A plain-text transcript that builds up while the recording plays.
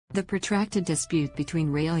The protracted dispute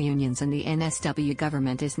between rail unions and the NSW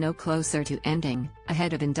government is no closer to ending,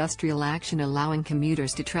 ahead of industrial action allowing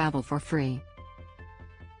commuters to travel for free.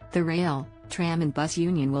 The Rail, Tram and Bus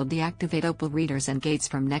Union will deactivate Opal readers and gates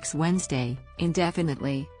from next Wednesday,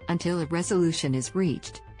 indefinitely, until a resolution is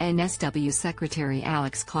reached, NSW Secretary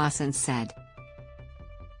Alex Claassens said.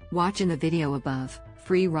 Watch in the video above.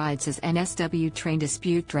 Free rides as NSW train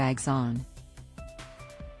dispute drags on.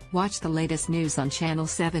 Watch the latest news on Channel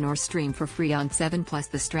 7 or stream for free on 7 Plus.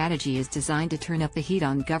 The strategy is designed to turn up the heat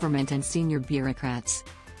on government and senior bureaucrats.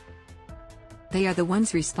 They are the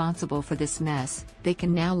ones responsible for this mess, they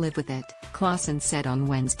can now live with it, Claassens said on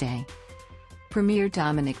Wednesday. Premier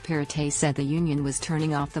Dominic Perrottet said the union was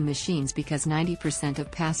turning off the machines because 90%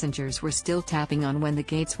 of passengers were still tapping on when the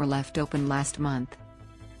gates were left open last month.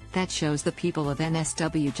 That shows the people of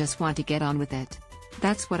NSW just want to get on with it.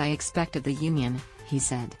 That's what I expect of the union, he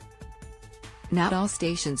said. Not all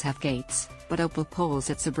stations have gates, but Opal poles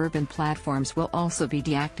at suburban platforms will also be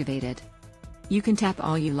deactivated. You can tap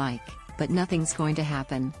all you like, but nothing's going to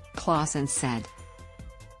happen, Claassens said.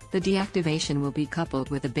 The deactivation will be coupled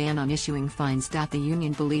with a ban on issuing fines. The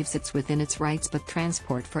union believes it's within its rights, but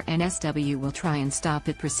Transport for NSW will try and stop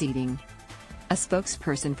it proceeding. A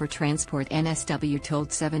spokesperson for Transport NSW told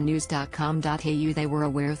 7news.com.au they were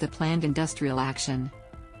aware of the planned industrial action.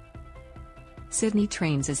 Sydney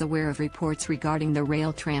Trains is aware of reports regarding the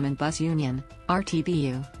Rail, Tram and Bus Union,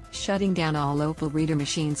 RTBU, shutting down all Opal reader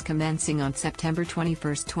machines commencing on September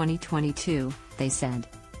 21, 2022, they said.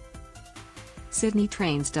 Sydney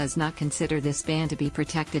Trains does not consider this ban to be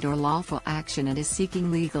protected or lawful action and is seeking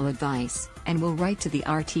legal advice, and will write to the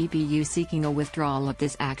RTBU seeking a withdrawal of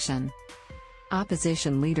this action.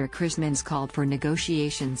 Opposition leader Chris Minns called for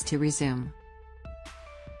negotiations to resume.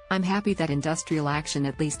 I'm happy that industrial action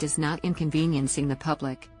at least is not inconveniencing the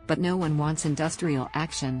public, but no one wants industrial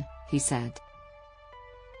action, he said.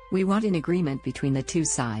 We want an agreement between the two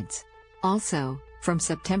sides. Also, from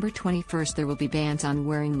September 21 there will be bans on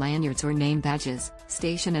wearing lanyards or name badges,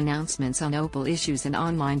 station announcements on Opal issues and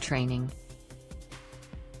online training.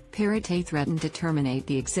 Perrottet threatened to terminate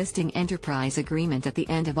the existing enterprise agreement at the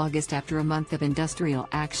end of August after a month of industrial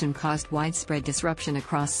action caused widespread disruption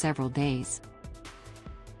across several days.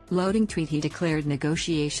 Loading tweet he declared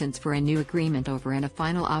negotiations for a new agreement over and a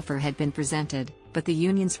final offer had been presented, but the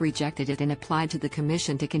unions rejected it and applied to the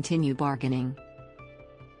Commission to continue bargaining.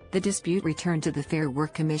 The dispute returned to the Fair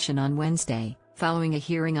Work Commission on Wednesday, following a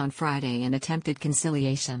hearing on Friday and attempted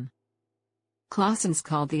conciliation. Claassens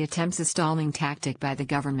called the attempts a stalling tactic by the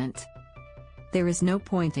government. There is no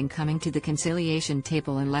point in coming to the conciliation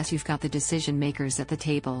table unless you've got the decision makers at the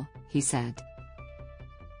table, he said.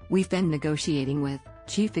 We've been negotiating with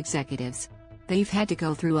chief executives. They've had to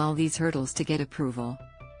go through all these hurdles to get approval.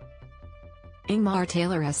 Ingmar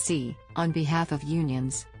Taylor SC, on behalf of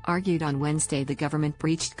unions, argued on Wednesday the government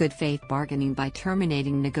breached good faith bargaining by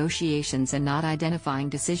terminating negotiations and not identifying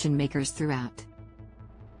decision makers throughout.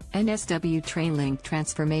 NSW TrainLink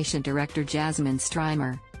Transformation Director Jasmine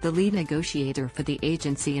Strymer, the lead negotiator for the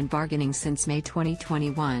agency in bargaining since May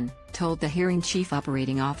 2021, told the hearing Chief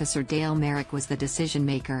Operating Officer Dale Merrick was the decision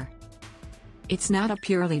maker. It's not a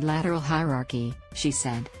purely lateral hierarchy, she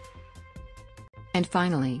said. And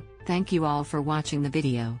finally, thank you all for watching the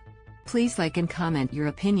video. Please like and comment your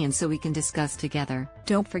opinion so we can discuss together.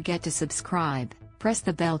 Don't forget to subscribe, press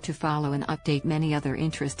the bell to follow and update many other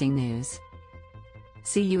interesting news.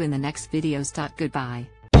 See you in the next videos. Goodbye.